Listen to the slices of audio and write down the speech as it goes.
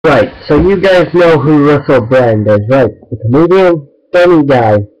Right, so you guys know who Russell Brand is, right? The comedian, funny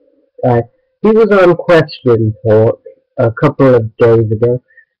guy. He was on Question Talk a couple of days ago,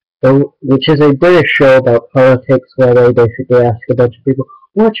 which is a British show about politics where they basically ask a bunch of people,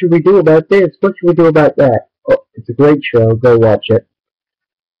 what should we do about this? What should we do about that? Oh, it's a great show, go watch it.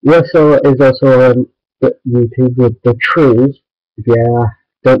 Russell is also on YouTube with The Truth. If you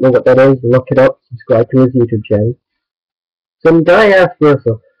don't know what that is, look it up, subscribe to his YouTube channel. Some guy asked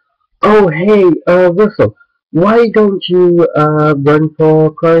Russell, oh hey, Russell, why don't you run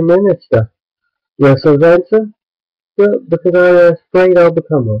for Prime Minister? Russell's answer? Well, because I'm afraid I'll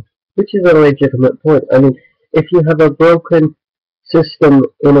become one. Which is a legitimate point. I mean, if you have a broken system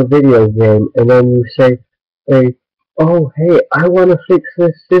in a video game and then you say, oh hey, I want to fix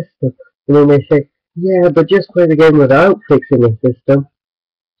this system. And then they say, yeah, but just play the game without fixing the system.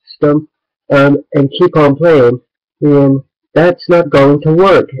 And keep on playing, then that's not going to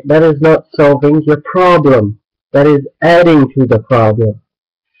work. That is not solving your problem. That is adding to the problem.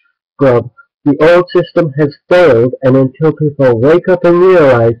 The old system has failed, and until people wake up and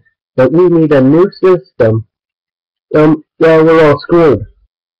realize that we need a new system, well, we're all screwed.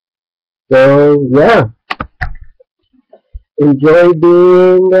 So, yeah. Enjoy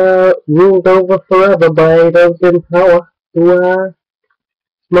being ruled over forever by those in power who are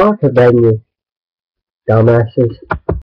smarter than you. Dumbasses.